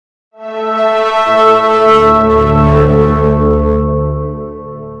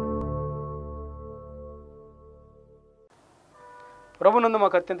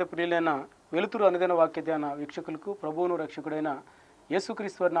ప్రభువునకు అత్యంత ప్రియులైన వెలుతురు అనుదిన వాక్య ధ్యాన వీక్షకులకు ప్రభువును రక్షకుడైన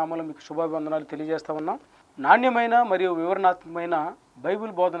యేసుక్రీస్తు వారి నామములో మీకు శుభాభివందనాలు తెలియజేస్తా ఉన్నాం. నాణ్యమైన మరియు వివరణాత్మకమైన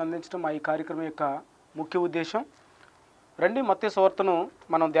బైబిల్ బోధన అందించడం ఈ కార్యక్రమం యొక్క ముఖ్య ఉద్దేశం. రండి మత్తయి సువార్తను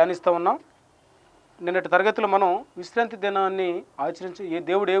మనం ధ్యానిస్తూ ఉన్నాం. నిన్నటి తరగతిలో మనం విశ్రాంతి దినాన్ని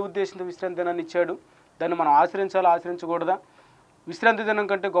దేవుడు ఏ ఉద్దేశంతో విశ్రాంతి దినాన్ని ఇచ్చాడు, దాన్ని మనం ఆచరించాలా ఆచరించకూడదా, విశ్రాంతి దినం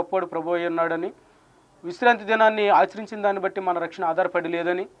కంటే గొప్పవాడు ప్రభువు అయి ఉన్నాడని, విశ్రాంతి దినాన్ని ఆచరించిన దాన్ని బట్టి మన రక్షణ ఆధారపడి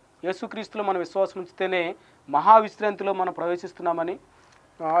లేదని, యేసుక్రీస్తులో మన విశ్వాసం ఉంచితేనే మహావిశ్రాంతిలో మనం ప్రవేశిస్తున్నామని,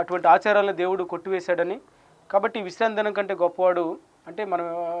 అటువంటి ఆచారాలను దేవుడు కొట్టివేశాడని, కాబట్టి విశ్రాంతి దినం కంటే గొప్పవాడు అంటే మనం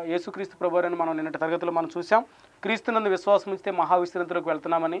యేసుక్రీస్తు ప్రభువు అని మనం నిన్నటి తరగతిలో మనం చూసాం. క్రీస్తునందు విశ్వాసం ఉంచితే మహావిశ్రాంతిలోకి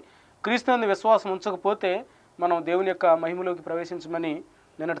వెళ్తున్నామని, క్రీస్తునందు విశ్వాసం ఉంచకపోతే మనం దేవుని యొక్క మహిమలోకి ప్రవేశించమని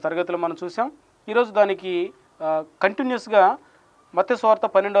నిన్నటి తరగతిలో మనం చూసాం. ఈరోజు దానికి కంటిన్యూస్గా మత్తయి సువార్త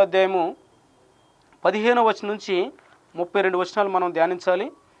 12వ అధ్యాయము 15వ వచనం నుంచి 32 వచనాలు మనం ధ్యానించాలి.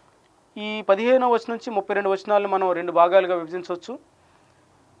 ఈ 15వ వచనం నుంచి 32 వచనాలను మనం రెండు భాగాలుగా విభజించవచ్చు.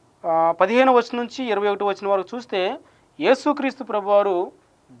 15వ వచనం నుంచి 21వ వచనం వరకు చూస్తే యేసుక్రీస్తు ప్రభువారు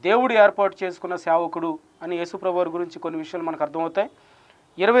దేవుడు ఏర్పాటు చేసుకున్న సేవకుడు అని యేసు ప్రభువారి గురించి కొన్ని విషయాలు మనకు అర్థమవుతాయి.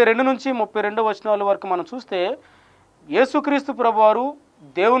 22 నుంచి 32 వచనాల వరకు మనం చూస్తే యేసుక్రీస్తు ప్రభువారు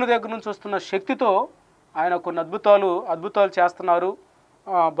దేవుని దగ్గర నుంచి వస్తున్న శక్తితో ఆయన కొన్ని అద్భుతాలు చేస్తున్నారు.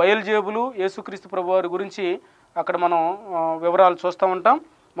 బయలుజేబులు యేసుక్రీస్తు ప్రభువారి గురించి అక్కడ మనం వివరాలు చూస్తూ ఉంటాం.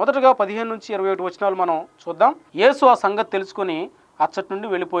 మొదటగా 15 నుంచి 21 వచనాలు మనం చూద్దాం. యేసు ఆ సంగతి తెలుసుకొని అచ్చటి నుండి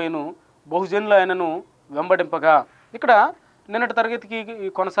వెళ్ళిపోయాను, బహుజనులు ఆయనను వెంబడింపగా. ఇక్కడ నిన్నటి తరగతికి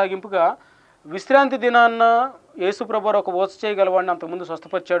కొనసాగింపుగా విశ్రాంతి దినాన్న యేసు ప్రభువారు ఒక ఓచ చేయగలవాడిని అంతకుముందు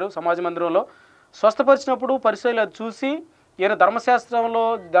స్వస్థపరిచాడు సమాజ మందిరంలో. స్వస్థపరిచినప్పుడు పరిసయ్యులు అది చూసి ఈయన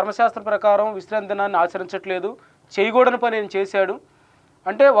ధర్మశాస్త్రం ప్రకారం విశ్రాంతి దినాన్ని ఆచరించట్లేదు, చేయకూడని పని ఆయన చేశాడు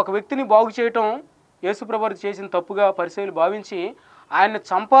అంటే ఒక వ్యక్తిని బాగు చేయటం యేసు ప్రభువారు చేసిన తప్పుగా పరిసయ్యులు భావించి ఆయన్ని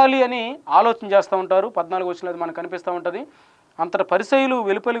చంపాలి అని ఆలోచన చేస్తూ ఉంటారు. 14 వచనాలు మనకు కనిపిస్తూ ఉంటుంది. అంతట పరిసయ్యులు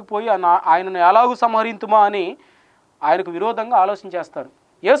వెలుపలికి ఆయనను ఎలాగూ సంహరింతుమా అని ఆయనకు విరోధంగా ఆలోచన చేస్తారు.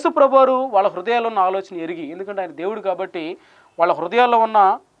 యేసు ప్రభువారు వాళ్ళ హృదయాల్లో ఉన్న ఆలోచన ఎరిగి, ఎందుకంటే ఆయన దేవుడు కాబట్టి వాళ్ళ హృదయాల్లో ఉన్న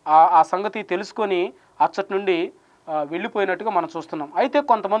ఆ సంగతి తెలుసుకొని అచ్చటి నుండి వెళ్ళిపోయినట్టుగా మనం చూస్తున్నాం. అయితే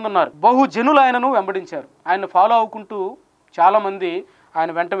కొంతమంది ఉన్నారు, బహుజనులు ఆయనను వెంబడించారు, ఆయన ఫాలో అవ్వుకుంటూ చాలామంది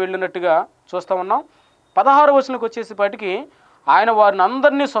ఆయన వెంట వెళ్ళినట్టుగా చూస్తూ ఉన్నాం. 16వ వచనంకి వచ్చేసేపాటికి ఆయన వారిని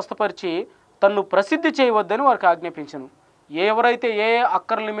అందరినీ స్వస్థపరిచి తన్ను ప్రసిద్ధి చేయవద్దని వారికి ఆజ్ఞాపించను. ఎవరైతే ఏ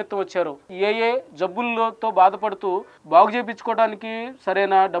అక్కర్ల నిమిత్తం వచ్చారో, ఏ జబ్బులతో బాధపడుతూ బాగు చేయించుకోవడానికి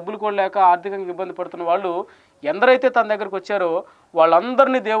సరైన డబ్బులు కూడా లేక ఆర్థికంగా ఇబ్బంది పడుతున్న వాళ్ళు ఎందరైతే తన దగ్గరకు వచ్చారో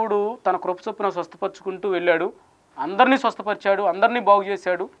వాళ్ళందరినీ దేవుడు తన కృప చొప్పున స్వస్థపరుచుకుంటూ వెళ్ళాడు. అందరినీ స్వస్థపరిచాడు, అందరినీ బాగు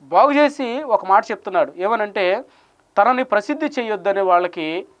చేశాడు. బాగు చేసి ఒక మాట చెప్తున్నాడు, ఏమనంటే తనని ప్రసిద్ధి చేయొద్దనే వాళ్ళకి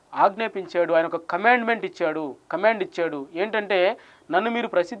ఆజ్ఞాపించాడు. ఆయన ఒక కమాండ్ ఇచ్చాడు. ఏంటంటే నన్ను మీరు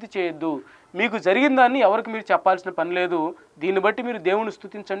ప్రసిద్ధి చేయొద్దు, మీకు జరిగిన దాన్ని ఎవరికి మీరు చెప్పాల్సిన పని లేదు, దీన్ని బట్టి మీరు దేవుని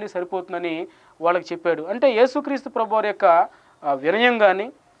స్తుతించండి సరిపోతుందని వాళ్ళకి చెప్పాడు. అంటే యేసుక్రీస్తు ప్రభువారి యొక్క వినయం కానీ,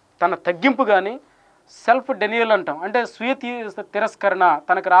 తన తగ్గింపు కానీ, సెల్ఫ్ డెనియల్ అంటాం, అంటే స్వీయ తిరస్కరణ,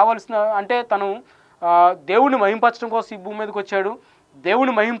 తనకు రావాల్సిన అంటే తను దేవుని మహింపరచడం కోసం ఈ భూమి మీదకి వచ్చాడు.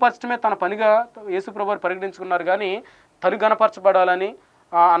 దేవుని మహింపరచడమే తన పనిగా యేసు ప్రభువారు పరిగణించుకున్నారు. కానీ తను గణపరచబడాలని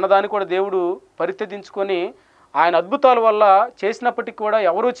అన్నదాన్ని కూడా దేవుడు పరిత్యజించుకొని ఆయన అద్భుతాల వల్ల చేసినప్పటికీ కూడా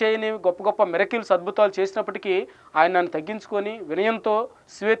ఎవరూ చేయని గొప్ప మిరకిల్స్ అద్భుతాలు చేసినప్పటికీ ఆయన నన్ను తగ్గించుకొని వినయంతో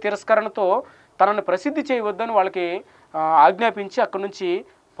స్వీయ తిరస్కరణతో తనను ప్రసిద్ధి చేయవద్దని వాళ్ళకి ఆజ్ఞాపించి అక్కడి నుంచి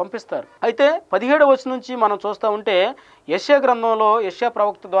పంపిస్తారు. అయితే 17వ వచనం నుంచి మనం చూస్తూ ఉంటే యెషయా గ్రంథంలో యెషయా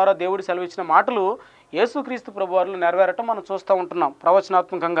ప్రవక్త ద్వారా దేవుడు సెలవిచ్చిన మాటలు యేసుక్రీస్తు ప్రభువారిలో నెరవేరటం మనం చూస్తూ ఉంటున్నాం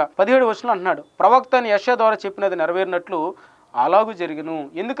ప్రవచనాత్మకంగా. 17వ వచనం అంటున్నాడు, ప్రవక్త అని యెషయా ద్వారా చెప్పినది నెరవేరినట్లు అలాగూ జరిగిను.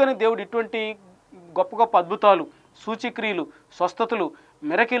 ఎందుకని దేవుడు ఇటువంటి గొప్ప అద్భుతాలు, సూచిక్రియలు, స్వస్థతలు,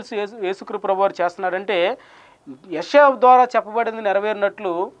 మిరకిల్స్ యేసుక్రీస్తు ప్రభువారు చేస్తున్నాడంటే యెషయా ద్వారా చెప్పబడింది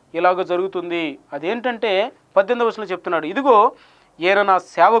నెరవేరినట్లు ఇలాగ జరుగుతుంది. అదేంటంటే 18వ వచనంలో చెప్తున్నాడు, ఇదిగో ఈయన నా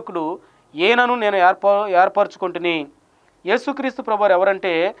సేవకుడు, ఈయనను నేను ఏర్పరచుకుంటుని. యేసుక్రీస్తు ప్రభువారు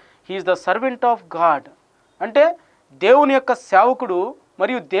ఎవరంటే he's the servant of God, అంటే దేవుని యొక్క సేవకుడు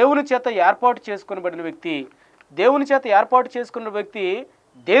మరియు దేవుని చేత ఏర్పాటు చేసుకొనబడిన వ్యక్తి. దేవుని చేత ఏర్పాటు చేసుకున్న వ్యక్తి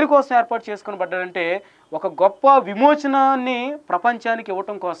దేనికోసం ఏర్పాటు చేసుకొనబడ్డాడంటే ఒక గొప్ప విమోచనాన్ని ప్రపంచానికి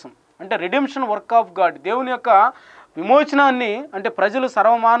ఇవ్వటం కోసం, అంటే రిడెంప్షన్ వర్క్ ఆఫ్ గాడ్. దేవుని యొక్క విమోచనాన్ని అంటే ప్రజలు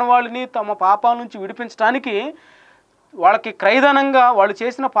సర్వమానవాళిని తమ పాపాల నుంచి విడిపించడానికి వాళ్ళకి క్రయధనంగా వాళ్ళు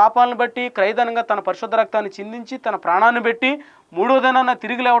చేసిన పాపాలను బట్టి క్రయధనంగా తన పరిశుద్ధ రక్తాన్ని చిందించి తన ప్రాణాన్ని పెట్టి మూడో దినాన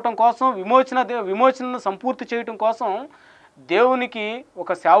తిరిగి లేవటం కోసం విమోచనను సంపూర్తి చేయటం కోసం దేవునికి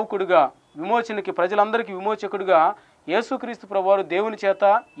ఒక సేవకుడిగా, విమోచనకి ప్రజలందరికీ విమోచకుడిగా యేసుక్రీస్తు ప్రభువారు దేవుని చేత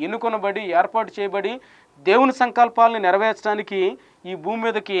ఎన్నుకొనబడి ఏర్పాటు చేయబడి దేవుని సంకల్పాలను నెరవేర్చడానికి ఈ భూమి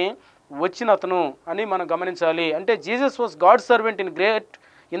మీదకి వచ్చిన అతను అని మనం గమనించాలి. అంటే Jesus was God servant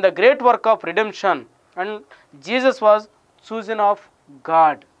in the great work of redemption and Jesus was chosen of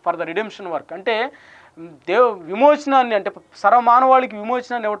God for the redemption work. అంటే విమోచనాన్ని, అంటే సర్వమానవాళికి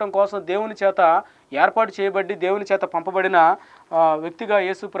విమోచనాన్ని ఇవ్వటం కోసం దేవుని చేత ఏర్పాటు చేయబడి దేవుని చేత పంపబడిన వ్యక్తిగా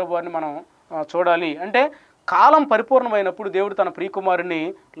యేసు ప్రభువారిని మనం చూడాలి. అంటే కాలం పరిపూర్ణమైనప్పుడు దేవుడు తన ప్రియకుమారుని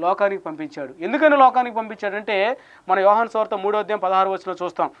లోకానికి పంపించాడు. ఎందుకని లోకానికి పంపించాడంటే మన యోహాను సువార్త 3:16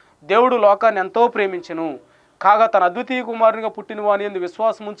 చూస్తాం. దేవుడు లోకాన్ని ఎంతో ప్రేమించెను, కాగా తన అద్వితీయ కుమారునిగా పుట్టిన వాని యందు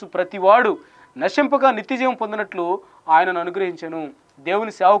విశ్వాసముంచు ప్రతివాడు నశింపగా నిత్యజీవం పొందినట్లు ఆయనను అనుగ్రహించెను.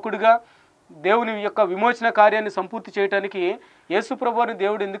 దేవుని సేవకుడిగా దేవుని యొక్క విమోచన కార్యాన్ని సంపూర్తి చేయడానికి యేసు ప్రభువుని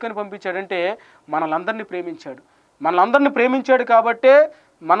దేవుడు ఎందుకని పంపించాడంటే మనలందరినీ ప్రేమించాడు కాబట్టే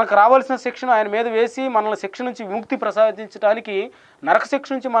మనకు రావాల్సిన శిక్షణ ఆయన మీద వేసి మనల్ని శిక్ష నుంచి విముక్తి ప్రసాదించడానికి, నరక శిక్ష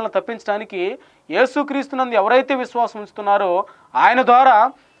నుంచి మనల్ని తప్పించడానికి యేసుక్రీస్తునందు ఎవరైతే విశ్వాసం ఉంచుతున్నారో ఆయన ద్వారా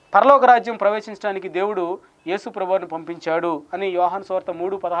పరలోక రాజ్యం ప్రవేశించడానికి దేవుడు యేసు ప్రభువుని పంపించాడు అని యోహాను సువార్త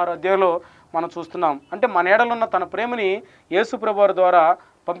 3:16 మనం చూస్తున్నాం. అంటే మన ఎడలున్న తన ప్రేమని యేసు ప్రభువు ద్వారా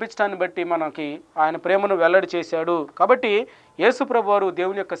పంపించడాన్ని బట్టి మనకి ఆయన ప్రేమను వెల్లడి చేశాడు. కాబట్టి యేసు ప్రభువారు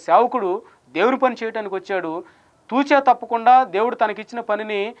దేవుని యొక్క సేవకుడు, దేవుని పని చేయడానికి వచ్చాడు. తూచా తప్పకుండా దేవుడు తనకిచ్చిన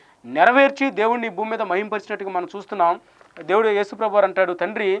పనిని నెరవేర్చి దేవుడిని భూమి మీద మహింపరిచినట్టుగా మనం చూస్తున్నాం. దేవుడు యేసు ప్రభువారు అంటాడు,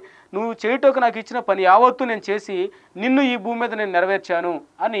 తండ్రి నువ్వు చేయటోకి నాకు ఇచ్చిన పని యావత్తు నేను చేసి నిన్ను ఈ భూమి మీద నేను నెరవేర్చాను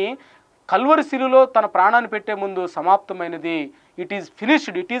అని కల్వరి శిలువలో తన ప్రాణాన్ని పెట్టే ముందు సమాప్తమైనది, it is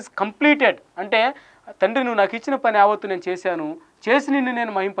finished, it is completed. అంటే తండ్రి నువ్వు నాకు ఇచ్చిన పని యావత్తు నేను చేశాను, చేసి నిన్ను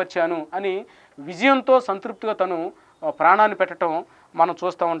నేను మహింపరిచాను అని విజయంతో సంతృప్తిగా తను ప్రాణాన్ని పెట్టడం మనం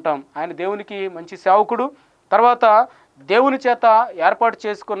చూస్తూ ఉంటాం. ఆయన దేవునికి మంచి సేవకుడు. తర్వాత దేవుని చేత ఏర్పాటు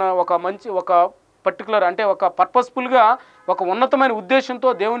చేసుకున్న ఒక పర్టికులర్, అంటే ఒక పర్పస్ఫుల్గా ఒక ఉన్నతమైన ఉద్దేశంతో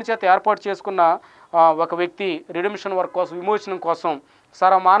దేవుని చేత ఏర్పాటు చేసుకున్న ఒక వ్యక్తి రిడెంప్షన్ వర్క్ కోసం, విమోచనం కోసం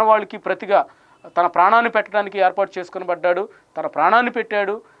మానవాళికి ప్రతిగా తన ప్రాణాన్ని పెట్టడానికి ఏర్పాటు చేసుకునబడ్డాడు, తన ప్రాణాన్ని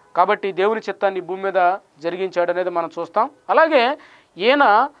పెట్టాడు. కాబట్టి దేవుని చిత్తాన్ని భూమి మీద జరిగించాడు అనేది మనం చూస్తాం. అలాగే ఈయన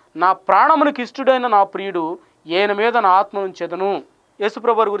నా ప్రాణమునికి ఇష్టడైన నా ప్రియుడు, ఈయన మీద నా ఆత్మ ఉంచెదను.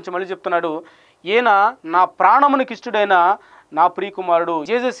 యేసుప్రభువారి గురించి మళ్ళీ చెప్తున్నాడు, ఈయన నా ప్రాణమునికి ఇష్టడైన నా ప్రియకుమారుడు.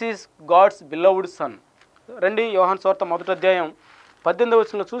 Jesus is God's beloved sun. రండి యోహాను సువార్త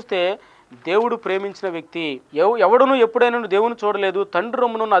 1:18 చూస్తే దేవుడు ప్రేమించిన వ్యక్తి, ఎవడును ఎప్పుడైనా దేవుని చూడలేదు, తండ్రి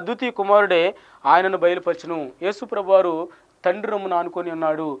రొమ్మునున్న అద్వితీయ కుమారుడే ఆయనను బయలుపరచును. యేసు ప్రభువారు తండ్రి రొమ్మును ఆనుకొని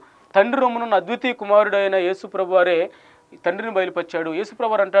ఉన్నాడు. తండ్రి రొమ్మునున్న అద్వితీయ కుమారుడైన యేసు ప్రభువారే తండ్రిని బయలుపరిచాడు. యేసు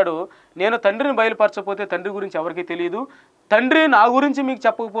ప్రభువారు అంటాడు, నేను తండ్రిని బయలుపరచకపోతే తండ్రి గురించి ఎవరికీ తెలియదు, తండ్రి నా గురించి మీకు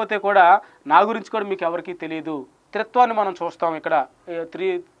చెప్పకపోతే కూడా నా గురించి కూడా మీకు ఎవరికీ తెలియదు. త్రిత్వాన్ని మనం చూస్తాం ఇక్కడ.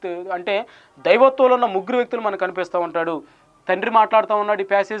 అంటే దైవత్వంలో ఉన్న ముగ్గురు వ్యక్తులు మనకు కనిపిస్తూ ఉంటాడు. తండ్రి మాట్లాడుతూ ఉన్నాడు ఈ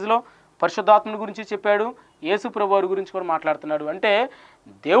ప్యాసేజ్లో, పరిశుద్ధాత్మని గురించి చెప్పాడు, యేసు ప్రభువారి గురించి కూడా మాట్లాడుతున్నాడు. అంటే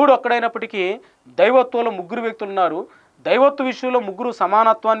దేవుడు ఒక్కడైనప్పటికీ దైవత్వంలో ముగ్గురు వ్యక్తులు ఉన్నారు. దైవత్వ విషయంలో ముగ్గురు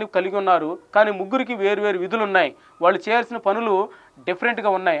సమానత్వాన్ని కలిగి ఉన్నారు, కానీ ముగ్గురికి వేరు విధులు ఉన్నాయి. వాళ్ళు చేయాల్సిన పనులు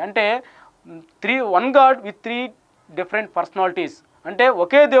డిఫరెంట్గా ఉన్నాయి. అంటే one God with 3 different personalities. అంటే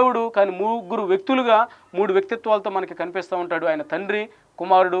ఒకే దేవుడు కానీ ముగ్గురు వ్యక్తులుగా 3 వ్యక్తిత్వాలతో మనకి కనిపిస్తూ ఉంటాడు. ఆయన తండ్రి,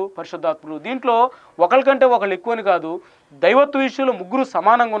 కుమారుడు, పరిశుద్ధాత్ముడు. దీంట్లో ఒకరికంటే ఒకళ్ళు ఎక్కువని కాదు, దైవత్వ విషయంలో ముగ్గురు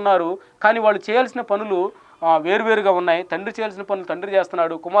సమానంగా ఉన్నారు, కానీ వాళ్ళు చేయాల్సిన పనులు వేరువేరుగా ఉన్నాయి. తండ్రి చేయాల్సిన పనులు తండ్రి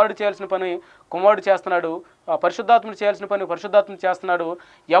చేస్తున్నాడు, కుమారుడు చేయాల్సిన పని కుమారుడు చేస్తున్నాడు, పరిశుద్ధాత్ముడు చేయాల్సిన పని పరిశుద్ధాత్ముడు చేస్తున్నాడు.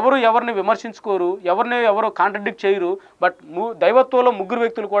 ఎవరిని విమర్శించుకోరు, ఎవరు కాంట్రడిక్ట్ చేయరు. బట్ దైవత్వంలో ముగ్గురు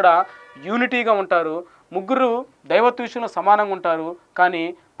వ్యక్తులు కూడా యూనిటీగా ఉంటారు. ముగ్గురు దైవత్వ విషయంలో సమానంగా ఉంటారు, కానీ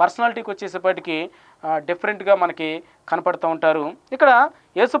పర్సనాలిటీకి వచ్చేసేపటికి డిఫరెంట్గా మనకి కనపడుతూ ఉంటారు. ఇక్కడ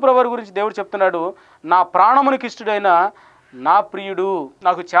యేసు ప్రభువారి గురించి దేవుడు చెప్తున్నాడు, నా ప్రాణమునికి ఇష్టడైన నా ప్రియుడు,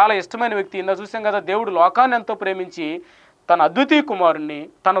 నాకు చాలా ఇష్టమైన వ్యక్తి. ఇందా చూసాం కదా, దేవుడు లోకాన్ని ఎంతో ప్రేమించి తన అద్వితీయ కుమారుణ్ణి,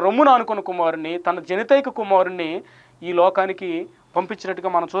 తన రొమ్మును అనుకున్న కుమారుణ్ణి, తన జనితైక కుమారుణ్ణి ఈ లోకానికి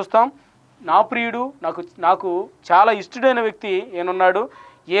పంపించినట్టుగా మనం చూస్తాం. నా ప్రియుడు, నాకు చాలా ఇష్టడైన వ్యక్తి ఈయనున్నాడు,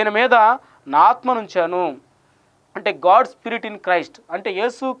 ఈయన మీద నా ఆత్మనుంచాను. అంటే గాడ్ స్పిరిట్ ఇన్ క్రైస్ట్, అంటే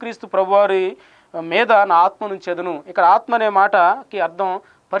యేసు క్రీస్తు ప్రభువారి మీద నా ఆత్మనుంచెదను. ఇక్కడ ఆత్మ అనే మాటకి అర్థం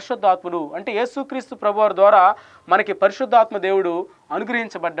పరిశుద్ధాత్ముడు. అంటే యేసుక్రీస్తు ప్రభువారి ద్వారా మనకి పరిశుద్ధాత్మ దేవుడు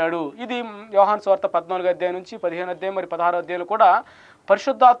అనుగ్రహించబడ్డాడు. ఇది యోహాను సువార్త 14 నుంచి 15 మరి 16 కూడా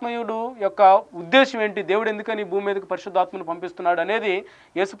పరిశుద్ధాత్మయుడు యొక్క ఉద్దేశం ఏంటి, దేవుడు ఎందుకని భూమి మీదకి పరిశుద్ధాత్మను పంపిస్తున్నాడు అనేది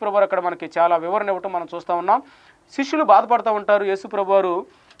యేసు ప్రభువారు అక్కడ మనకి చాలా వివరణ ఇవ్వటం మనం చూస్తూ ఉన్నాం. శిష్యులు బాధపడుతూ ఉంటారు, యేసు ప్రభువారు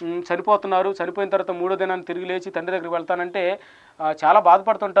చనిపోతున్నారు, చనిపోయిన తర్వాత మూడో దినాన్ని తిరిగి లేచి తండ్రి దగ్గరికి వెళ్తానంటే చాలా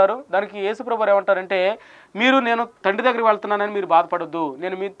బాధపడుతుంటారు. దానికి యేసుప్రభు ఏమంటారంటే, నేను తండ్రి దగ్గరికి వెళ్తున్నానని మీరు బాధపడొద్దు,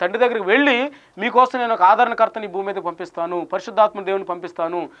 నేను మీ తండ్రి దగ్గరికి వెళ్ళి మీకోసం నేను ఒక ఆదరణకర్తని ఈ భూమి మీద పంపిస్తాను, పరిశుద్ధాత్మ దేవుని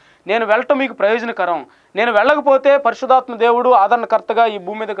పంపిస్తాను. నేను వెళ్ళటం మీకు ప్రయోజనకరం. నేను వెళ్ళకపోతే పరిశుద్ధాత్మ దేవుడు ఆదరణకర్తగా ఈ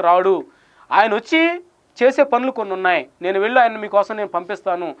భూమి మీదకి రాడు. ఆయన వచ్చి చేసే పనులు కొన్ని ఉన్నాయి, నేను వెళ్ళి ఆయన మీకోసం నేను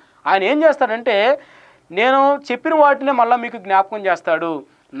పంపిస్తాను. ఆయన ఏం చేస్తాడంటే, నేను చెప్పిన వాటినే మళ్ళీ మీకు జ్ఞాపకం చేస్తాడు,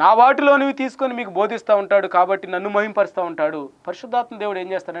 నా వాటిలోనివి తీసుకొని మీకు బోధిస్తూ ఉంటాడు, కాబట్టి నన్ను మహింపరుస్తూ ఉంటాడు. పరిశుద్ధాత్మ దేవుడు ఏం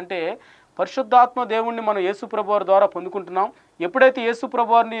చేస్తాడంటే, పరిశుద్ధాత్మ దేవుడిని మనం యేసుప్రభు వారి ద్వారా పొందుకుంటున్నాం. ఎప్పుడైతే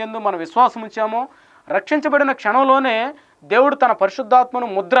యేసుప్రభు వారిని యందు మనం విశ్వాసం ఉంచామో, రక్షించబడిన క్షణంలోనే దేవుడు తన పరిశుద్ధాత్మను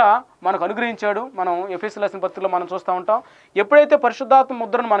ముద్ర మనకు అనుగ్రహించాడు. మనం ఎఫెసీయుల రాసిన పత్రికలో మనం చూస్తూ ఉంటాం. ఎప్పుడైతే పరిశుద్ధాత్మ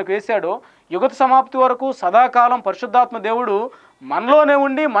ముద్రను మనకు వేశాడో, యుగత సమాప్తి వరకు సదాకాలం పరిశుద్ధాత్మ దేవుడు మనలోనే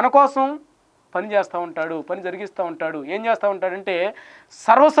ఉండి మన కోసం పని చేస్తూ ఉంటాడు, పని జరిగిస్తూ ఉంటాడు. ఏం చేస్తూ ఉంటాడంటే,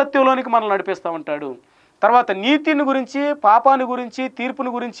 సర్వసత్యంలోనికి మనల్ని నడిపిస్తూ ఉంటాడు. తర్వాత నీతిని గురించి, పాపాన్ని గురించి,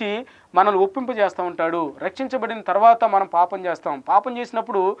 తీర్పుని గురించి మనల్ని ఒప్పింపజేస్తూ ఉంటాడు. రక్షించబడిన తర్వాత మనం పాపం చేస్తాం. పాపం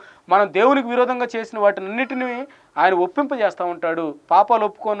చేసినప్పుడు మనం దేవునికి విరోధంగా చేసిన వాటినన్నిటిని ఆయన ఒప్పింపజేస్తూ ఉంటాడు. పాపాలు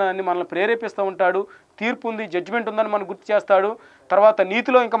ఒప్పుకోనని మనల్ని ప్రేరేపిస్తూ ఉంటాడు. తీర్పు ఉంది, జడ్జిమెంట్ ఉందని మనం గుర్తు చేస్తాడు. తర్వాత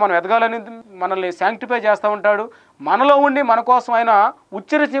నీతిలో ఇంకా మనం ఎదగాలని మనల్ని శాంక్టిఫై చేస్తూ ఉంటాడు. మనలో ఉండి మన కోసం ఆయన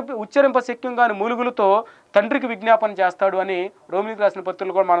ఉచ్చరింపశక్యంగాని మూలుగులతో తండ్రికి విజ్ఞాపన చేస్తాడు అని రోమిలికి రాసిన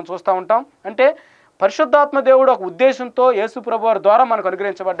పత్రికలు కూడా మనం చూస్తూ ఉంటాం. అంటే పరిశుద్ధాత్మ దేవుడు ఒక ఉద్దేశంతో యేసుప్రభు వారి ద్వారా మనకు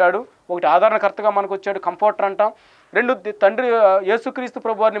అనుగ్రహించబడ్డాడు. ఒకటి ఆదరణకర్తగా మనకు వచ్చాడు, కంఫర్టర్ అంటాం. రెండు, తండ్రి యేసుక్రీస్తు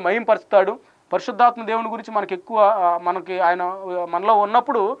ప్రభు వారిని మహింపరుస్తాడు. పరిశుద్ధాత్మ దేవుని గురించి మనకి ఆయన మనలో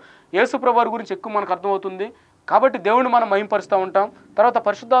ఉన్నప్పుడు యేసుప్రభు వారి గురించి ఎక్కువ మనకు అర్థమవుతుంది. కాబట్టి దేవుడిని మనం మహింపరుస్తూ ఉంటాం. తర్వాత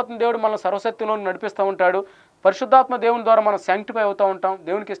పరిశుద్ధాత్మ దేవుడు మనల్ని సర్వసత్యంలో నడిపిస్తూ ఉంటాడు. పరిశుద్ధాత్మ దేవుని ద్వారా మనం శాంక్టిఫై అవుతూ ఉంటాం,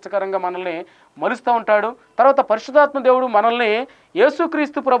 దేవునికి ఇష్టకరంగా మనల్ని మలుస్తూ ఉంటాడు. తర్వాత పరిశుద్ధాత్మ దేవుడు మనల్ని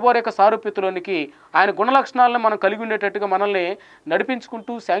యేసుక్రీస్తు ప్రభువారి యొక్క సారూప్యతలోనికి, ఆయన గుణలక్షణాలను మనం కలిగి ఉండేటట్టుగా మనల్ని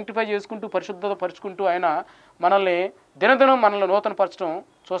నడిపించుకుంటూ, శాంక్టిఫై చేసుకుంటూ, పరిశుద్ధత పరుచుకుంటూ ఆయన మనల్ని దినదినం మనల్ని నూతనపరచడం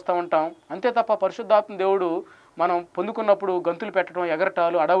చూస్తూ ఉంటాం. అంతే తప్ప పరిశుద్ధాత్మ దేవుడు మనం పొందుకున్నప్పుడు గంతులు పెట్టడం,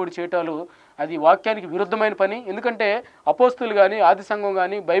 ఎగరటాలు, అడావుడి చేయటాలు అది వాక్యానికి విరుద్ధమైన పని. ఎందుకంటే అపోస్తులు కానీ, ఆది సంఘం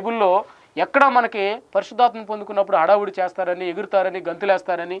కానీ బైబిల్లో ఎక్కడా మనకి పరిశుద్ధాత్మ పొందుకున్నప్పుడు హడావుడి చేస్తారని, ఎగురుతారని,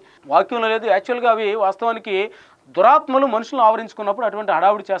 గంతులేస్తారని వాక్యంలో లేదు. యాక్చువల్గా అవి వాస్తవానికి దురాత్మలు మనుషులను ఆవరించుకున్నప్పుడు అటువంటి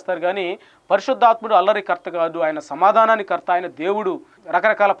హడావుడి చేస్తారు. కానీ పరిశుద్ధాత్ముడు అల్లరి కర్త కాదు, ఆయన సమాధానానికి కర్త, ఆయన దేవుడు.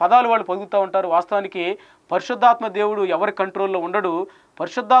 రకరకాల పదాలు వాళ్ళు పొందుతూ ఉంటారు. వాస్తవానికి పరిశుద్ధాత్మ దేవుడు ఎవరి కంట్రోల్లో ఉండడు,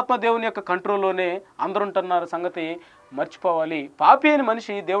 పరిశుద్ధాత్మ దేవుని యొక్క కంట్రోల్లోనే అందరూ ఉంటున్నారు సంగతి మర్చిపోవాలి. పాపి అయిన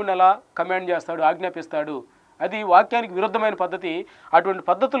మనిషి దేవుని ఎలా కమాండ్ చేస్తాడు, ఆజ్ఞాపిస్తాడు? అది వాక్యానికి విరుద్ధమైన పద్ధతి. అటువంటి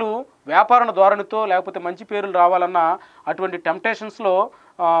పద్ధతులు వ్యాపారణ ధోరణితో లేకపోతే మంచి పేర్లు రావాలన్నా అటువంటి టెంప్టేషన్స్లో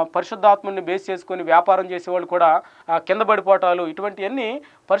పరిశుద్ధాత్మని బేస్ చేసుకొని వ్యాపారం చేసేవాళ్ళు కూడా కింద పడిపోవటాలు, ఇటువంటివన్నీ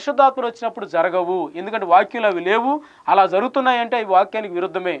పరిశుద్ధాత్మలు వచ్చినప్పుడు జరగవు. ఎందుకంటే వాక్యాలు అవి లేవు. అలా జరుగుతున్నాయంటే అవి వాక్యానికి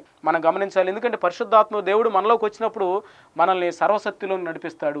విరుద్ధమే, మనం గమనించాలి. ఎందుకంటే పరిశుద్ధాత్మ దేవుడు మనలోకి వచ్చినప్పుడు మనల్ని సర్వశక్తిలో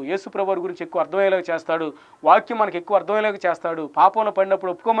నడిపిస్తాడు. యేసుప్రభు గురించి ఎక్కువ అర్థమయ్యేలాగా చేస్తాడు, వాక్యం మనకి ఎక్కువ అర్థమయ్యేలాగా చేస్తాడు. పాపంలో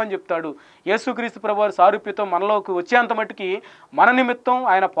పడినప్పుడు ఒప్పుకోమని చెప్తాడు. యేసుక్రీస్తు ప్రభువారి సారూప్యతం మనలోకి వచ్చేంత మట్టుకి మన నిమిత్తం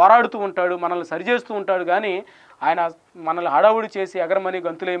ఆయన పోరాడుతూ ఉంటాడు, మనల్ని సరిచేస్తూ ఉంటాడు. కానీ ఆయన మనల్ని హడావుడి చేసి ఎగరమని,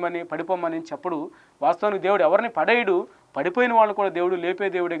 గంతులేయమని, పడిపోమని చెప్పడు. వాస్తవానికి దేవుడు ఎవరిని పడేయడు. పడిపోయిన వాళ్ళు కూడా దేవుడు లేపే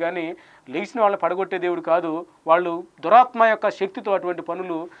దేవుడే కానీ లేచిన వాళ్ళని పడగొట్టే దేవుడు కాదు. వాళ్ళు దురాత్మ యొక్క శక్తితో అటువంటి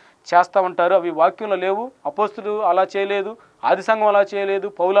పనులు చేస్తూ ఉంటారు. అవి వాక్యంలో లేవు. అపోస్తులు అలా చేయలేదు, ఆది సంఘం అలా చేయలేదు,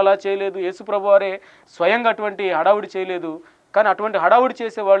 పౌలు అలా చేయలేదు, యేసుప్రభు వారే స్వయంగా అటువంటి హడావుడి చేయలేదు. కానీ అటువంటి హడావుడి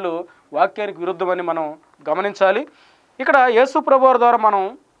చేసేవాళ్ళు వాక్యానికి విరుద్ధమని మనం గమనించాలి. ఇక్కడ యేసుప్రభు వారి ద్వారా మనం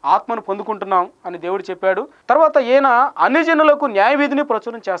ఆత్మను పొందుకుంటున్నాం అని దేవుడు చెప్పాడు. తర్వాత ఈయన అన్ని జనులకు న్యాయ విధిని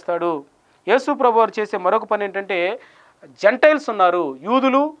ప్రచురం చేస్తాడు. యేసుప్రభు వారు చేసే మరొక పని ఏంటంటే, జెంటైల్స్ ఉన్నారు,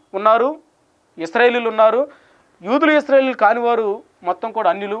 యూదులు ఉన్నారు, ఇశ్రాయేలీలు ఉన్నారు. యూదులు ఇశ్రాయేలీలు కానివారు మొత్తం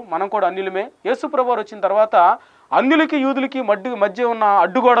కూడా అన్యులు, మనం కూడా అన్యులమే. యేసుప్రభు వారు వచ్చిన తర్వాత అన్యులకి యూదులకి మధ్య ఉన్న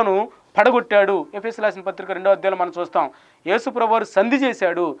అడ్డుగోడను పడగొట్టాడు. ఎఫెసీయుల రాసిన పత్రిక 2వ అధ్యాయంలో మనం చూస్తాం. యేసుప్రభు వారు సంధి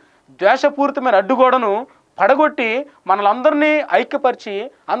చేశాడు. ద్వేషపూరితమైన అడ్డుగోడను పడగొట్టి మనలందరినీ ఐక్యపరిచి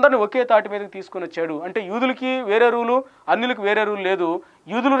అందరినీ ఒకే తాటి మీదకి తీసుకొని వచ్చాడు. అంటే యూదులకి వేరే రూలు, అన్యులకు వేరే రూలు లేదు.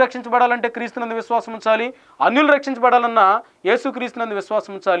 యూదులు రక్షించబడాలంటే క్రీస్తునందు విశ్వాసం ఉంచాలి, అన్యులు రక్షించబడాలన్నా యేసుక్రీస్తునందు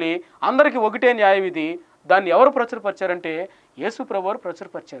విశ్వాసం ఉంచాలి. అందరికీ ఒకటే న్యాయ విధి. దాన్ని ఎవరు ప్రచురపరిచారంటే యేసుప్రభు వారు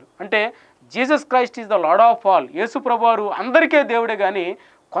ప్రచురపరిచారు. అంటే Jesus Christ is the lord of all. యేసుప్రభు వారు అందరికీ దేవుడే కానీ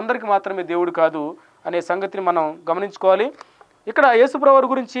కొందరికి మాత్రమే దేవుడు కాదు అనే సంగతిని మనం గమనించుకోవాలి. ఇక్కడ యేసుప్రభు వారి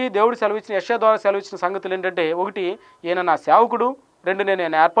గురించి దేవుడు సెలవిచ్చిన, యెషయా ద్వారా సెలవిచ్చిన సంగతులు ఏంటంటే, 1 ఈయన నా సేవకుడు, 2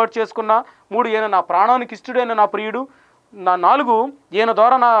 నేను ఏర్పాటు చేసుకున్నా, 3 ఈయన నా ప్రాణానికి ఇష్టడైన నా ప్రియుడు, 4 ఈయన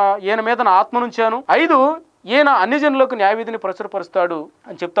ద్వారా ఈయన మీద నా ఆత్మనుంచాను, 5 ఈయన అన్ని జనులకు న్యాయవిధిని ప్రచురపరుస్తాడు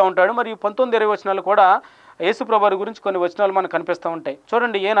అని చెప్తా ఉంటాడు. మరియు 19-20 వచనాలు కూడా యేసుప్రభు వారి గురించి కొన్ని వచనాలు మనకు కనిపిస్తూ ఉంటాయి.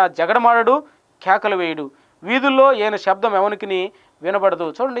 చూడండి, ఈయన జగడమాడడు, కేకలు వేయడు, వీధుల్లో ఈయన శబ్దం ఎవరికి వినబడదు.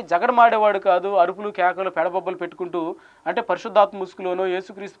 చూడండి, జగడమాడేవాడు కాదు, అరుపులు కేకలు పెడబొబ్బలు పెట్టుకుంటూ, అంటే పరిశుద్ధాత్మ ముసుగులోనో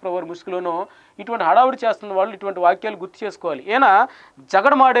యేసుక్రీస్తు ప్రభువారి ముసుగులోనో ఇటువంటి హడావుడి చేస్తున్న వాళ్ళు ఇటువంటి వాక్యాలు గుర్తు చేసుకోవాలి. ఈయన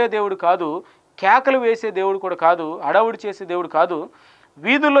జగడమాడే దేవుడు కాదు, కేకలు వేసే దేవుడు కూడా కాదు, హడావుడి చేసే దేవుడు కాదు.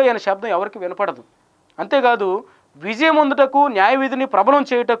 వీధుల్లో ఈయన శబ్దం ఎవరికి వినపడదు. అంతేకాదు, విజయం పొందుటకు న్యాయవిధిని ప్రబలం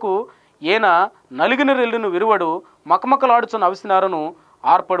చేయుటకు ఈయన నలిగిన రెల్లును విరువడు, మకమకలాడుచున్న అవిసినారను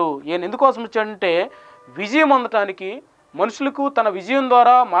ఆర్పడు. ఈయన ఎందుకోసం వచ్చాడంటే విజయం పొందటానికి, మనుషులకు తన విజయం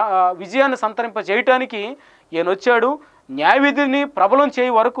ద్వారా విజయాన్ని సంతరింప చేయటానికి ఈయన వచ్చాడు. న్యాయవిధిని ప్రబలం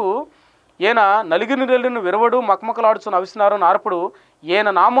చేయ వరకు ఈయన నలిగిన రెల్లును విరవడు, మకమకలాడుచున్న అవిసినారను ఆర్పడు. ఈయన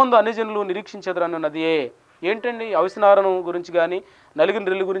నామందు అన్ని జనులు నిరీక్షించదురన్నది. ఏంటండి అవిసినారను గురించి కానీ నలిగిన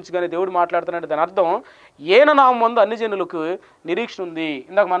రెల్లు గురించి కానీ దేవుడు మాట్లాడుతున్నాడు. దాని అర్థం ఈయన నామందు అన్ని జనులకు నిరీక్షణ ఉంది.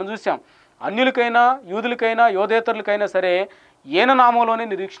 ఇందాక మనం చూసాం, అన్యులకైనా యూదులకైనా యోధేతరులకైనా సరే ఈయన నామంలోనే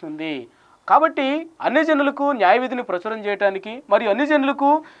నిరీక్షణ ఉంది. కాబట్టి అన్ని జనులకు న్యాయవిధిని ప్రచురం చేయడానికి మరియు అన్ని జనులకు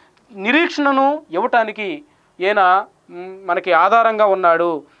నిరీక్షణను ఇవ్వటానికి ఈయన మనకి ఆధారంగా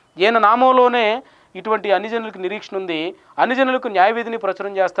ఉన్నాడు. ఈయన నామంలోనే ఇటువంటి అన్ని జనులకు నిరీక్షణ ఉంది, అన్ని జనులకు న్యాయవిధిని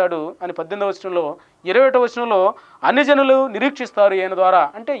ప్రచురం చేస్తాడు అని 18వ వచనంలో. 21వ వచనంలో అన్ని జనులు నిరీక్షిస్తారు ఈయన ద్వారా.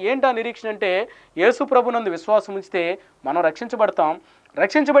 అంటే ఏంటి ఆ నిరీక్షణ అంటే, యేసు ప్రభునందు విశ్వాసం ఉంచితే మనం రక్షించబడతాం.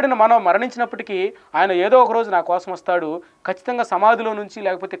 రక్షించబడిన మనం మరణించినప్పటికీ ఆయన ఏదో ఒక రోజు నా కోసం వస్తాడు. ఖచ్చితంగా సమాధిలో నుంచి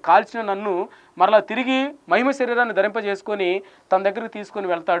లేకపోతే కాల్చిన నన్ను మరలా తిరిగి మహిమ శరీరాన్ని ధరింపజేసుకొని తన దగ్గరికి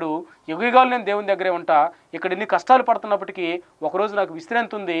తీసుకొని వెళ్తాడు. యుగయుగాలు నేను దేవుని దగ్గరే ఉంటా. ఇక్కడ ఎన్ని కష్టాలు పడుతున్నప్పటికీ ఒకరోజు నాకు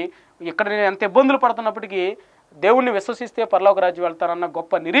విశ్రాంతి ఉంది. ఇక్కడ నేను ఎంత ఇబ్బందులు పడుతున్నప్పటికీ దేవుణ్ణి విశ్వసిస్తే పరలోక రాజ్యం వెళ్తారన్న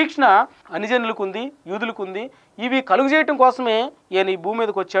గొప్ప నిరీక్షణ అన్ని జనులకు ఉంది, యూదులకు ఉంది. ఇవి కలుగు చేయటం కోసమే ఈయన ఈ భూమి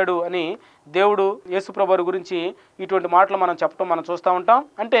మీదకి వచ్చాడు అని దేవుడు యేసుప్రభు వారి గురించి ఇటువంటి మాటలు మనం చెప్పడం మనం చూస్తూ ఉంటాం.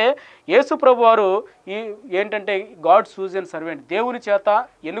 అంటే యేసుప్రభు వారు ఏంటంటే గాడ్ చూజన్ సర్వెంట్, దేవుని చేత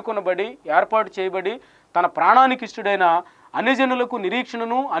ఎన్నుకొనబడి ఏర్పాటు చేయబడి తన ప్రాణానికి ఇష్టడైన అన్ని జనులకు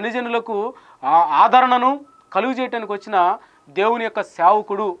నిరీక్షణను, అన్ని జనులకు ఆదరణను కలుగు చేయటానికి వచ్చిన దేవుని యొక్క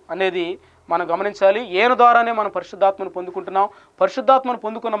సేవకుడు అనేది మనం గమనించాలి. ఈయన ద్వారానే మనం పరిశుద్ధాత్మను పొందుకుంటున్నాం. పరిశుద్ధాత్మను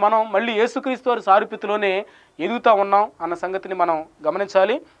పొందుకున్న మనం మళ్ళీ యేసుక్రీస్తు వారి సారూప్యతలోనే ఎదుగుతూ ఉన్నాం అన్న సంగతిని మనం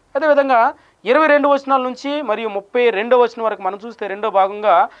గమనించాలి. అదేవిధంగా 22 వచనాల నుంచి మరియు 32వ వచనం వరకు మనం చూస్తే రెండో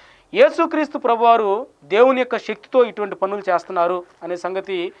భాగంగా యేసుక్రీస్తు ప్రభువారు దేవుని యొక్క శక్తితో ఇటువంటి పనులు చేస్తున్నారు అనే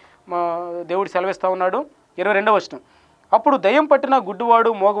సంగతి దేవుడు సెలవిస్తూ ఉన్నాడు. 22వ వచనం, అప్పుడు దయ్యం పట్టిన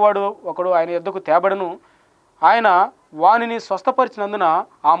గుడ్డివాడు మోగవాడు ఒకడు ఆయన యొద్దకు తేబడను. ఆయన వానిని స్వస్థపరిచినందున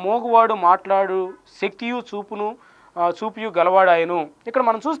ఆ మోగువాడు మాట్లాడు శక్తియు చూపుయు గలవాడాయను. ఇక్కడ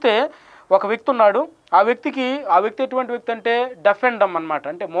మనం చూస్తే ఒక వ్యక్తి ఉన్నాడు. ఆ వ్యక్తి ఎటువంటి వ్యక్తి అంటే డెఫ్ అండ్ డమ్ అనమాట.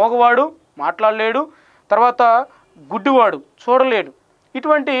 అంటే మోగవాడు మాట్లాడలేడు, తర్వాత గుడ్డివాడు చూడలేడు.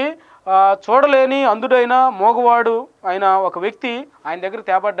 ఇటువంటి చూడలేని అందుడైన మోగవాడు ఆయన ఒక వ్యక్తి ఆయన దగ్గర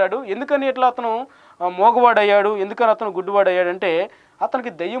తేబడ్డాడు. ఎందుకని ఇట్లా అతను మోగవాడయ్యాడు, ఎందుకని అతను గుడ్డివాడయ్యాడంటే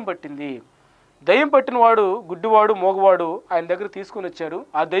అతనికి దయ్యం పట్టింది. దయ్యం పట్టిన వాడు గుడ్డివాడు మోగవాడు ఆయన దగ్గర తీసుకొని వచ్చారు.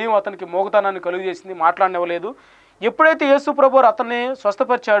 ఆ దయ్యం అతనికి మోగతనాన్ని కలుగు చేసింది, మాట్లాడనివ్వలేదు. ఎప్పుడైతే యేసు ప్రభువు అతన్ని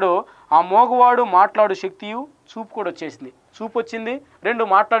స్వస్థపరిచాడో ఆ మోగవాడు మాట్లాడు శక్తియు చూపు కూడా వచ్చేసింది. చూపు వచ్చింది, రెండు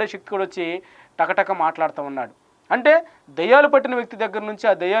మాట్లాడే శక్తి కూడా వచ్చి టకటక మాట్లాడుతూ ఉన్నాడు. అంటే దయ్యాలు పట్టిన వ్యక్తి దగ్గర నుంచి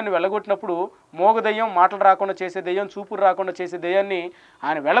ఆ దయ్యాన్ని వెళ్ళగొట్టినప్పుడు, మోగ దయ్యం మాటలు రాకుండా చేసే దయ్యం, చూపులు రాకుండా చేసే దయ్యాన్ని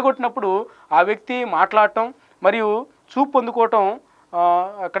ఆయన వెళ్ళగొట్టినప్పుడు ఆ వ్యక్తి మాట్లాడటం మరియు చూపు పొందుకోవటం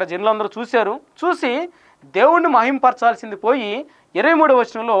అక్కడ జనులందరూ చూశారు. చూసి దేవుణ్ణి మహింపరచాల్సింది పోయి 23వ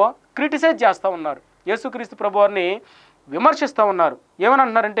వచనంలో క్రిటిసైజ్ చేస్తూ ఉన్నారు. యేసుక్రీస్తు ప్రభువారిని విమర్శిస్తూ ఉన్నారు. ఏమని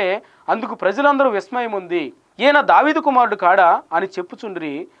అంటున్నారంటే, అందుకు ప్రజలందరూ విస్మయం ఉంది, ఈయన దావీదు కుమారుడు కాడా అని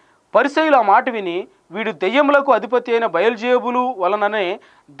చెప్పుచుండ్రి. పరిసయ్యులు ఆ మాట విని, వీడు దెయ్యములకు అధిపతి అయిన బయల్జేబులు వలననే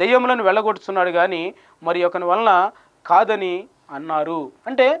దెయ్యములను వెళ్ళగొట్టుచున్నాడు కానీ మరి ఒకని వలన కాదని అన్నారు.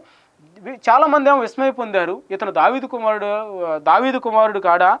 అంటే చాలామంది ఏమో విస్మయం పొందారు, ఇతను దావీదు కుమారుడు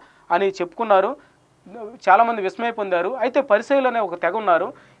కాడా అని చెప్పుకున్నారు. చాలామంది విస్మయం పొందారు. అయితే పరిసయ్యులు అనే ఒక తెగ ఉన్నారు.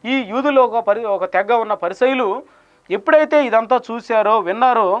 ఈ యూదులో ఒక తెగ ఉన్న పరిసయ్యులు ఎప్పుడైతే ఇదంతా చూశారో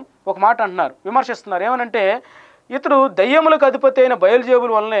విన్నారో ఒక మాట అంటున్నారు, విమర్శిస్తున్నారు. ఏమనంటే, ఇతడు దయ్యములకు అధిపతి అయిన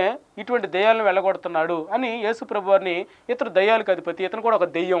బయల్జేబుల వల్లనే ఇటువంటి దయ్యాలను వెళ్ళగొడుతున్నాడు అని యేసు ప్రభువారిని, ఇతడు దయ్యాలకు అధిపతి, ఇతను కూడా ఒక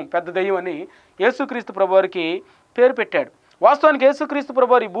దెయ్యం, పెద్ద దెయ్యం అని యేసుక్రీస్తు ప్రభువారికి పేరు పెట్టాడు. వాస్తవానికి యేసుక్రీస్తు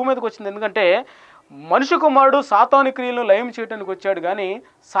ప్రభువారు ఈ భూమి మీదకి వచ్చింది ఎందుకంటే మనిషి కుమారుడు సాతాను క్రియలను లయం చేయడానికి వచ్చాడు కానీ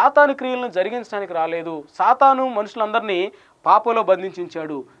సాతాను క్రియలను జరిగించడానికి రాలేదు. సాతాను మనుషులందరినీ పాపంలో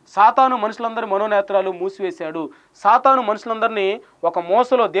బంధించాడు. సాతాను మనుషులందరి మనోనేత్రాలు మూసివేశాడు. సాతాను మనుషులందరినీ ఒక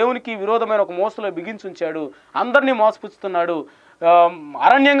మోసలో, దేవునికి విరోధమైన ఒక మోసలో బిగించుంచాడు. అందరినీ మోసపుచ్చుతున్నాడు.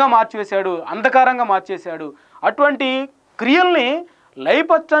 అరణ్యంగా మార్చివేశాడు, అంధకారంగా మార్చేశాడు. అటువంటి క్రియల్ని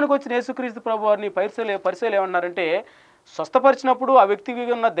లయపరచడానికి వచ్చిన యేసుక్రీస్తు ప్రభు వారిని పరిశీలు ఏమన్నారంటే, స్వస్థపరిచినప్పుడు ఆ వ్యక్తికి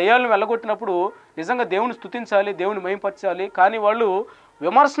ఉన్న దయ్యాలను వెళ్ళగొట్టినప్పుడు నిజంగా దేవుని స్తుతించాలి, దేవుని మహింపరచాలి. కానీ వాళ్ళు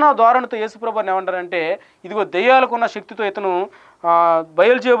విమర్శన ధోరణితో యేసుప్రభుని ఏమంటారంటే, ఇదిగో దయ్యాలకు ఉన్న శక్తితో ఇతను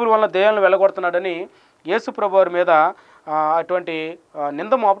బయలుజేబుల వల్ల దయ్యాలను వెళ్ళగొడుతున్నాడని యేసుప్రభు వారి మీద అటువంటి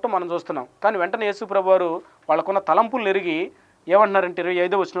నింద మోపటం మనం చూస్తున్నాం. కానీ వెంటనే యేసుప్రభు వారు వాళ్ళకున్న తలంపులు ఎరిగి ఏమంటున్నారంటే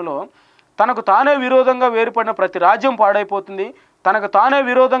 25వ వచనంలో, తనకు తానే విరోధంగా వేరుపడిన ప్రతి రాజ్యం పాడైపోతుంది, తనకు తానే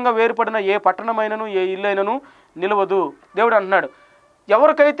విరోధంగా వేరుపడిన ఏ పట్టణమైనను ఏ ఇల్లైనను నిలవదు. దేవుడు అంటున్నాడు,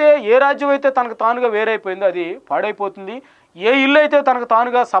 ఎవరికైతే ఏ రాజ్యం అయితే తనకు తానుగా వేరైపోయిందో అది పాడైపోతుంది, ఏ ఇల్లు అయితే తనకు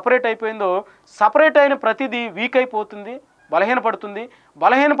తానుగా సపరేట్ అయిపోయిందో సపరేట్ అయిన ప్రతిదీ వీక్ అయిపోతుంది, బలహీనపడుతుంది,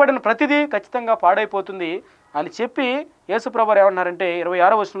 బలహీనపడిన ప్రతిదీ ఖచ్చితంగా పాడైపోతుంది అని చెప్పి యేసుప్రభు ఏమన్నారంటే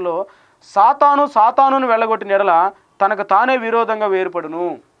 26వ వచనంలో, సాతానును వెళ్ళగొట్టిన ఎడల తనకు తానే విరోధంగా వేరుపడును.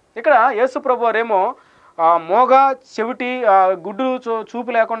 ఇక్కడ యేసుప్రభు వారేమో మోగ చెవిటి గుడ్డు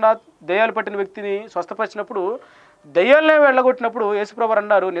చూపు లేకుండా దయ్యాలు పట్టిన వ్యక్తిని స్వస్థపరిచినప్పుడు, దయ్యాలనే వెళ్ళగొట్టినప్పుడు యేసుప్రభు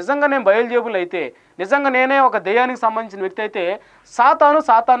అన్నారు, నిజంగా నేను బయలుజేబులు అయితే, నిజంగా నేనే ఒక దయ్యానికి సంబంధించిన వ్యక్తి అయితే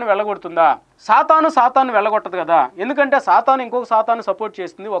సాతాను వెళ్ళగొడుతుందా? సాతాను వెళ్ళగొట్టదు కదా. ఎందుకంటే సాతాను ఇంకొక సాతాను సపోర్ట్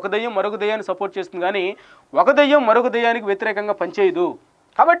చేస్తుంది, ఒక దయ్యం మరొక దయ్యాన్ని సపోర్ట్ చేస్తుంది, కానీ ఒక దయ్యం మరొక దయ్యానికి వ్యతిరేకంగా పనిచేయదు.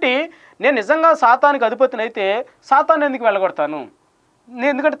 కాబట్టి నేను నిజంగా సాతానికి అధిపతిని అయితే సాతాను ఎందుకు వెళ్ళగొడతాను?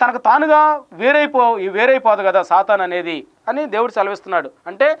 ఎందుకంటే తనకు తానుగా వేరైపోదు కదా సాతాన్ అనేది అని దేవుడు సెలవిస్తున్నాడు.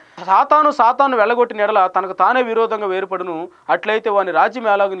 అంటే సాతాను వెళ్ళగొట్టిన ఎడల తనకు తానే విరోధంగా వేరుపడును, అట్లయితే వాని రాజ్యం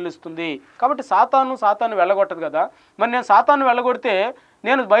ఎలాగో నిలుస్తుంది. కాబట్టి సాతాను వెళ్ళగొట్టదు కదా. మరి నేను సాతాను వెళ్ళగొడితే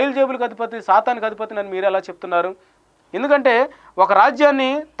నేను బయలుజేబులకు అధిపతి, సాతానికి అధిపతి అని మీరు ఎలా చెప్తున్నారు? ఎందుకంటే ఒక రాజ్యాన్ని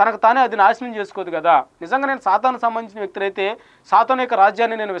తనకు తానే అది నాశనం చేసుకోదు కదా. నిజంగా నేను సాతాను సంబంధించిన వ్యక్తులైతే సాతాను యొక్క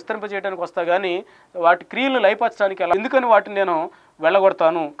రాజ్యాన్ని నేను విస్తరింపజేయడానికి వస్తా, కానీ వాటి క్రియలను లయపరచడానికి ఎలా, ఎందుకని వాటిని నేను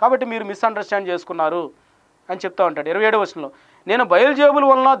వెళ్ళగొడతాను? కాబట్టి మీరు మిస్అండర్స్టాండ్ చేసుకున్నారు అని చెప్తా ఉంటాడు. 27వ వచనంలో, నేను బయలుజేబుల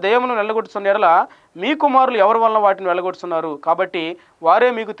వలన దయ్యములను వెళ్ళగొట్టుతున్న ఎడల మీ కుమారులు ఎవరి వలన వాటిని వెళ్ళగొడుతున్నారు, కాబట్టి వారే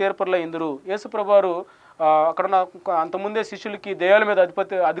మీకు తీర్పుల ఇందురు. యేసుప్రభు వారు అక్కడ అంతకుముందే శిష్యులకి దయ్యాల మీద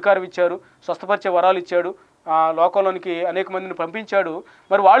అధికారం ఇచ్చారు, స్వస్థపరిచే వరాలు ఇచ్చాడు, లోకంలోనికి అనేక మందిని పంపించాడు.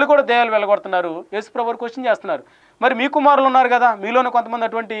 మరి వాళ్ళు కూడా దయ్యాలు వెళ్ళగొడుతున్నారు. యేసుప్రభు వారు క్వశ్చన్ చేస్తున్నారు, మరి మీ కుమారులు ఉన్నారు కదా, మీలోనే కొంతమంది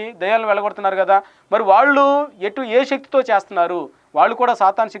అటువంటి దయ్యాలను వెళ్ళగొడుతున్నారు కదా, మరి వాళ్ళు ఏ శక్తితో చేస్తున్నారు? వాళ్ళు కూడా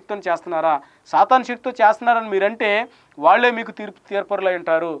సాతాను శక్తితో చేస్తున్నారా? సాతాను శక్తితో చేస్తున్నారని మీరంటే వాళ్ళే మీకు తీర్పరులై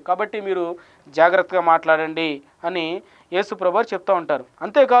ఉంటారు. కాబట్టి మీరు జాగ్రత్తగా మాట్లాడండి అని యేసుప్రభు వారు చెప్తూ ఉంటారు.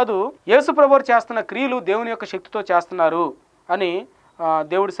 అంతేకాదు యేసుప్రభు వారు చేస్తున్న క్రియలు దేవుని యొక్క శక్తితో చేస్తున్నారు అని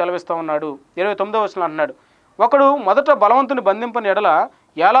దేవుడు సెలవిస్తూ ఉన్నాడు. 29వ వచనంలో అంటున్నాడు, ఒకడు మొదట బలవంతుని బంధింపని ఎడల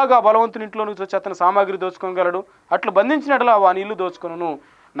ఎలాగా బలవంతుని ఇంట్లో నుంచి వచ్చి అతని సామాగ్రి దోచుకోగలడు? అట్లు బంధించిన ఎడల వాని ఇల్లు దోచుకొనును.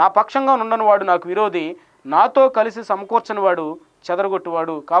 నా పక్షంగా ఉండని వాడు నాకు విరోధి, నాతో కలిసి సమకూర్చని వాడు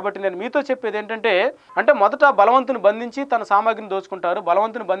చెదరగొట్టువాడు. కాబట్టి నేను మీతో చెప్పేది ఏంటంటే, అంటే మొదట బలవంతుని బంధించి తన సామాగ్రిని దోచుకుంటారు,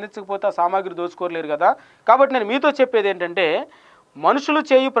 బలవంతుని బంధించకపోతే ఆ సామాగ్రి దోచుకోలేరు కదా. కాబట్టి నేను మీతో చెప్పేది ఏంటంటే, మనుషులు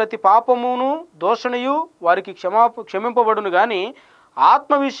చేయు ప్రతి పాపమును దోషణయు వారికి క్షమింపబడును, కానీ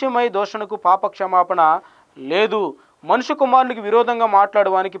ఆత్మ విషయమై దోషణకు పాప క్షమాపణ లేదు. మనుషు కుమారునికి విరోధంగా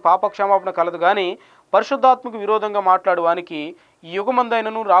మాట్లాడువానికి పాప క్షమాపణ కలదు, కానీ పరిశుద్ధాత్మకు విరోధంగా మాట్లాడువానికి ఈ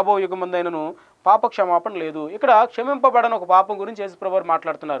యుగమందైనను రాబో యుగమందైనను పాప క్షమాపణ లేదు. ఇక్కడ క్షమింపబడని ఒక పాపం గురించి యేసుప్రభు వారు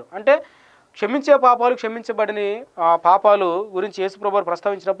మాట్లాడుతున్నారు. అంటే క్షమించే పాపాలు, క్షమించబడని పాపాలు గురించి యేసుప్రభు వారు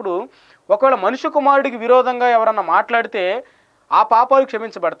ప్రస్తావించినప్పుడు, ఒకవేళ మనుష్య కుమారుడికి విరోధంగా ఎవరన్నా మాట్లాడితే ఆ పాపాలు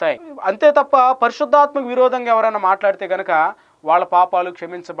క్షమించబడతాయి. అంతే తప్ప పరిశుద్ధాత్మకు విరోధంగా ఎవరైనా మాట్లాడితే కనుక వాళ్ళ పాపాలు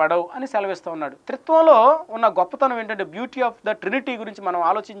క్షమించబడవు అని సెలవిస్తూ ఉన్నాడు. త్రిత్వంలో ఉన్న గొప్పతనం ఏంటంటే, బ్యూటీ ఆఫ్ ద ట్రినిటీ గురించి మనం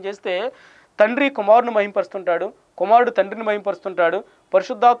ఆలోచన చేస్తే, తండ్రి కుమారుని మహింపరుస్తుంటాడు, కుమారుడు తండ్రిని మహింపరుస్తుంటాడు,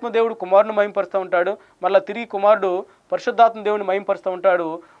 పరిశుద్ధాత్మ దేవుడు కుమారుని మహింపరుస్తూ ఉంటాడు, మళ్ళీ తిరిగి కుమారుడు పరిశుద్ధాత్మ దేవుడిని మహింపరుస్తూ ఉంటాడు.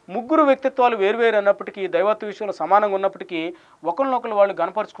 ముగ్గురు వ్యక్తిత్వాలు వేరువేరు అన్నప్పటికీ, దైవత్వ విషయంలో సమానంగా ఉన్నప్పటికీ ఒకరినొకరు వాళ్ళు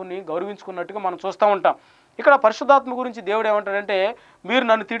గణపరుచుకుని గౌరవించుకున్నట్టుగా మనం చూస్తూ ఉంటాం. ఇక్కడ పరిశుద్ధాత్మ గురించి దేవుడు ఏమంటాడంటే, మీరు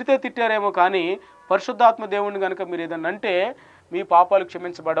నన్ను తిట్టారేమో, కానీ పరిశుద్ధాత్మ దేవుడిని కనుక మీరు ఏదన్నా అంటే మీ పాపాలు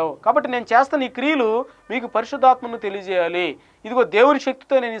క్షమించబడవు. కాబట్టి నేను చేస్తున్న ఈ క్రియలు మీకు పరిశుద్ధాత్మను తెలియజేయాలి, ఇదిగో దేవుని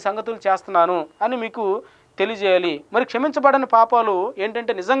శక్తితో నేను ఈ సంగతులు చేస్తున్నాను అని మీకు తెలియజేయాలి. మరి క్షమించబడని పాపాలు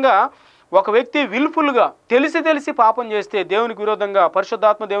ఏంటంటే, నిజంగా ఒక వ్యక్తి విల్ఫుల్గా తెలిసి పాపం చేస్తే, దేవునికి విరోధంగా,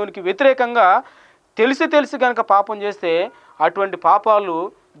 పరిశుద్ధాత్మ దేవునికి వ్యతిరేకంగా తెలిసి కనుక పాపం చేస్తే అటువంటి పాపాలు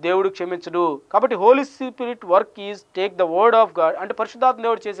దేవుడు క్షమించడు. కాబట్టి Holi spirit work is take the word of God. అంటే పరిశుద్ధాత్మ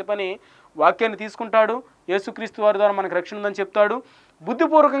దేవుడు చేసే పని వాక్యాన్ని తీసుకుంటాడు, యేసుక్రీస్తు వారి ద్వారా మనకు రక్షణ ఉందని చెప్తాడు.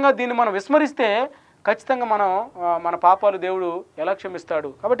 బుద్ధిపూర్వకంగా దీన్ని మనం విస్మరిస్తే ఖచ్చితంగా మన పాపాలు దేవుడు ఎలా క్షమిస్తాడు?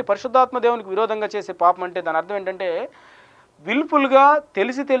 కాబట్టి పరిశుద్ధాత్మ దేవునికి విరోధంగా చేసే పాపం అంటే దాని అర్థం ఏంటంటే, విల్ఫుల్గా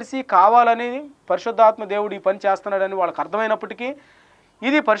తెలిసి కావాలని పరిశుద్ధాత్మ దేవుడు ఈ పని చేస్తున్నాడని వాళ్ళకి అర్థమైనప్పటికీ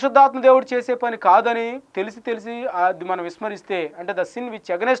ఇది పరిశుద్ధాత్మ దేవుడు చేసే పని కాదని తెలిసి అది మనం విస్మరిస్తే, అంటే the sin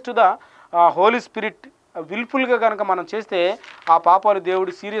which against the Holi spirit విల్ఫుల్గా కనుక మనం చేస్తే ఆ పాపాలు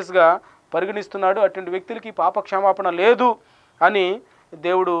దేవుడు సీరియస్గా పరిగణిస్తున్నాడు. అటువంటి వ్యక్తులకి పాప క్షమాపణ లేదు అని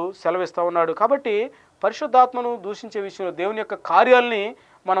దేవుడు సెలవిస్తూ ఉన్నాడు. కాబట్టి పరిశుద్ధాత్మను దూషించే విషయంలో, దేవుని యొక్క కార్యాలని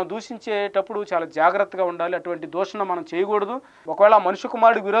మనం దూషించేటప్పుడు చాలా జాగ్రత్తగా ఉండాలి. అటువంటి దూషణ మనం చేయకూడదు. ఒకవేళ మనుష్య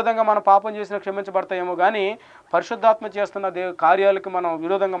కుమారుడికి విరోధంగా మనం పాపం చేసినా క్షమించబడతాయేమో, కానీ పరిశుద్ధాత్మ చేస్తున్న కార్యాలకి మనం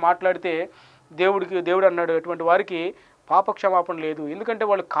విరోధంగా మాట్లాడితే దేవుడు అన్నాడు అటువంటి వారికి పాప క్షమాపణ లేదు. ఎందుకంటే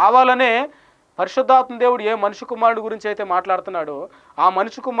వాళ్ళు కావాలనే పరిశుద్ధాత్మ దేవుడు ఏ మనుష్య కుమారుడి గురించి అయితే మాట్లాడుతున్నాడో ఆ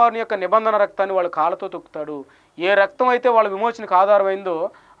మనుష్య కుమారుని యొక్క నిబంధన రక్తాన్ని వాళ్ళ కాళ్ళతో తొక్కుతాడు. ఏ రక్తం అయితే వాళ్ళ విమోచనకు ఆధారమైందో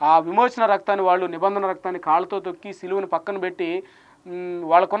ఆ విమోచన రక్తాన్ని వాళ్ళు నిబంధన రక్తాన్ని కాళ్ళతో తొక్కి సిలువను పక్కన పెట్టి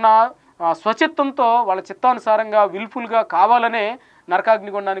వాళ్ళకున్న స్వచిత్తంతో వాళ్ళ చిత్తానుసారంగా విల్ఫుల్గా కావాలనే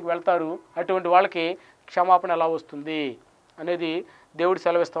నరకాగ్నిగుండానికి వెళ్తారు. అటువంటి వాళ్ళకి క్షమాపణ ఎలా వస్తుంది అనేది దేవుడు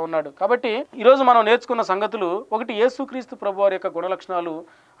సెలవిస్తూ ఉన్నాడు. కాబట్టి ఈరోజు మనం నేర్చుకున్న సంగతులు, ఒకటి యేసుక్రీస్తు ప్రభువారి యొక్క గుణలక్షణాలు,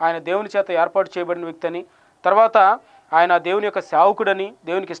 ఆయన దేవుని చేత ఏర్పాటు చేయబడిన వ్యక్తి అని, తర్వాత ఆయన దేవుని యొక్క సేవకుడని,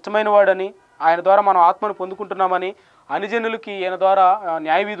 దేవునికి ఇష్టమైన వాడని, ఆయన ద్వారా మనం ఆత్మను పొందుకుంటున్నామని, అనుజనులకి ఈయన ద్వారా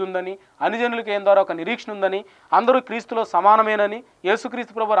న్యాయవిధి ఉందని, అనుజనులకి ఈయన ద్వారా ఒక నిరీక్షణ ఉందని, అందరూ క్రీస్తులో సమానమేనని,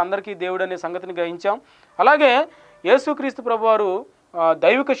 యేసుక్రీస్తు ప్రభువారు అందరికీ దేవుడు అనే సంగతిని గ్రహించాం. అలాగే యేసుక్రీస్తు ప్రభువారు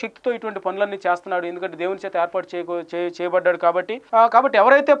దైవిక శక్తితో ఇటువంటి పనులన్నీ చేస్తున్నాడు. ఎందుకంటే దేవుని చేత ఏర్పాటు చేయబడ్డాడు కాబట్టి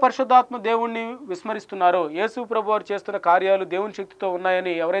ఎవరైతే పరిశుద్ధాత్మ దేవుణ్ణి విస్మరిస్తున్నారో, యేసు ప్రభువారు చేస్తున్న కార్యాలు దేవుని శక్తితో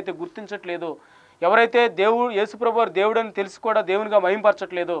ఉన్నాయని ఎవరైతే గుర్తించట్లేదో, ఎవరైతే యేసు ప్రభువారు దేవుడని తెలిసి కూడా దేవునిగా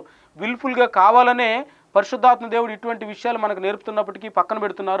మహింపరచట్లేదో, విల్ఫుల్గా కావాలనే పరిశుద్ధాత్మ దేవుడు ఇటువంటి విషయాలు మనకు నేర్పుతున్నప్పటికీ పక్కన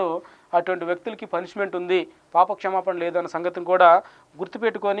పెడుతున్నారో అటువంటి వ్యక్తులకి పనిష్మెంట్ ఉంది, పాప క్షమాపణ లేదన్న సంగతిని కూడా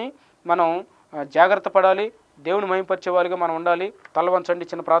గుర్తుపెట్టుకొని మనం జాగ్రత్త పడాలి. దేవుని మహింపరిచే వారిగా మనం ఉండాలి. తల వంచండి,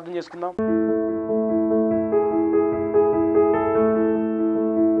 చిన్న ప్రార్థన చేసుకుందాం.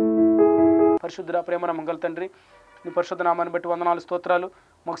 పరిశుద్ధ ప్రేమ మంగళ తండ్రి, నీ పరిశుద్ధ నామాన్ని బట్టి వందనాలు, స్తోత్రాలు.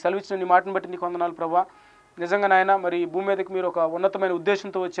 మాకు సెలవిచ్చిన నీ మాటను బట్టి నీకు వందనాలు ప్రభా. నిజంగా నాయన, మరి ఈ భూమి మీదకి మీరు ఒక ఉన్నతమైన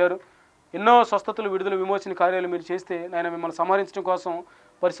ఉద్దేశంతో వచ్చారు. ఎన్నో స్వస్థతలు, విడుదల, విమోచన కార్యాలు మీరు చేస్తే నాయన మిమ్మల్ని సంహరించడం కోసం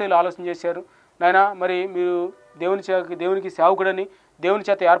పరిశీలి ఆలోచన చేశారు నాయన. మరి మీరు దేవునికి సేవకుడని, దేవుని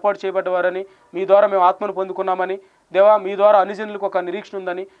చేత ఏర్పాటు చేయబడ్డవారని, మీ ద్వారా మేము ఆత్మను పొందుకున్నామని, దేవా మీ ద్వారా అన్యజనులకు ఒక నిరీక్షణ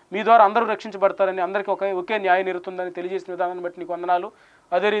ఉందని, మీ ద్వారా అందరూ రక్షించబడతారని, అందరికీ ఒకే న్యాయం నిరుతుందని తెలియజేసిన విధానాన్ని బట్టి నీకు వందనాలు.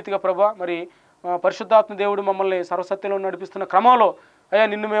 అదే రీతిగా ప్రభా, మరి పరిశుద్ధాత్మ దేవుడు మమ్మల్ని సర్వసత్యంలో నడిపిస్తున్న క్రమంలో అయ్యా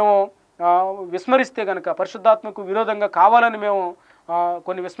నిన్ను మేము విస్మరిస్తే కనుక, పరిశుద్ధాత్మకు విరోధంగా కావాలని మేము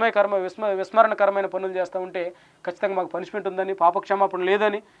కొన్ని విస్మరణకరమైన పనులు చేస్తూ ఉంటే ఖచ్చితంగా మాకు పనిష్మెంట్ ఉందని, పాపక్షమాపణ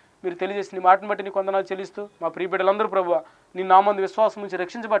లేదని మీరు తెలియజేసిన నీ మాటను బట్టి నీకు వందనాలు చెల్లిస్తూ, మా ప్రియ బిడ్డలందరూ ప్రభువా నీ నామందు విశ్వాసం నుంచి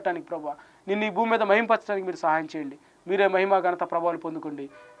రక్షించబడటానికి ప్రభువా, నిన్ను ఈ భూమి మీద మహింపరచడానికి మీరు సహాయం చేయండి. మీరే మహిమ ఘనత ప్రభావాలు పొందుకోండి.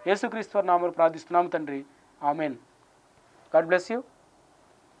 యేసుక్రీస్తు నామములో ప్రార్థిస్తున్నాము తండ్రి, ఆమెన్. God bless you.